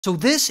So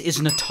this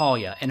is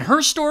Natalia, and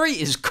her story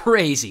is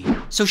crazy.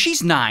 So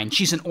she's 9,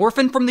 she's an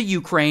orphan from the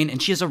Ukraine,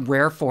 and she has a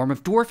rare form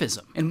of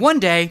dwarfism. And one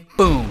day,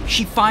 boom,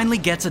 she finally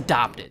gets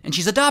adopted. And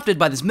she's adopted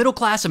by this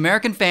middle-class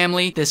American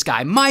family, this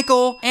guy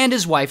Michael, and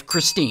his wife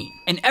Christine.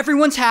 And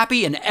everyone's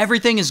happy and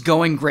everything is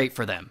going great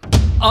for them.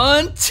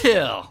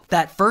 Until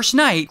that first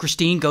night,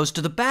 Christine goes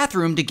to the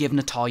bathroom to give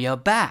Natalia a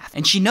bath.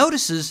 And she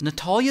notices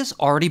Natalia's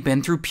already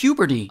been through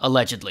puberty,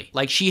 allegedly.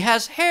 Like she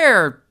has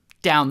hair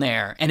down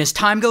there. And as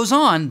time goes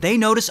on, they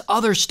notice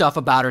other stuff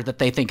about her that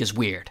they think is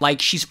weird.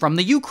 Like she's from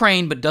the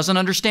Ukraine but doesn't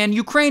understand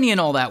Ukrainian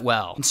all that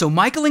well. And so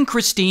Michael and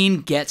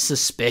Christine get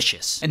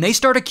suspicious. And they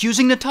start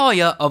accusing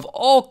Natalia of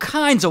all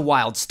kinds of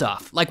wild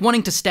stuff. Like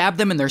wanting to stab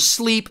them in their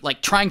sleep,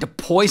 like trying to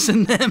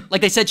poison them.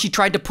 Like they said she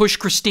tried to push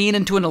Christine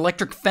into an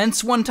electric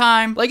fence one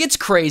time. Like it's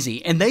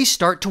crazy. And they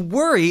start to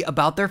worry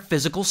about their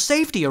physical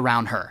safety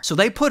around her. So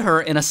they put her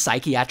in a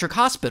psychiatric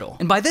hospital.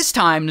 And by this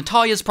time,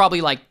 Natalia's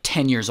probably like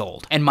 10 years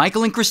old. And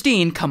Michael and Christine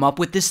come up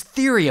with this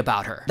theory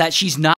about her, that she's not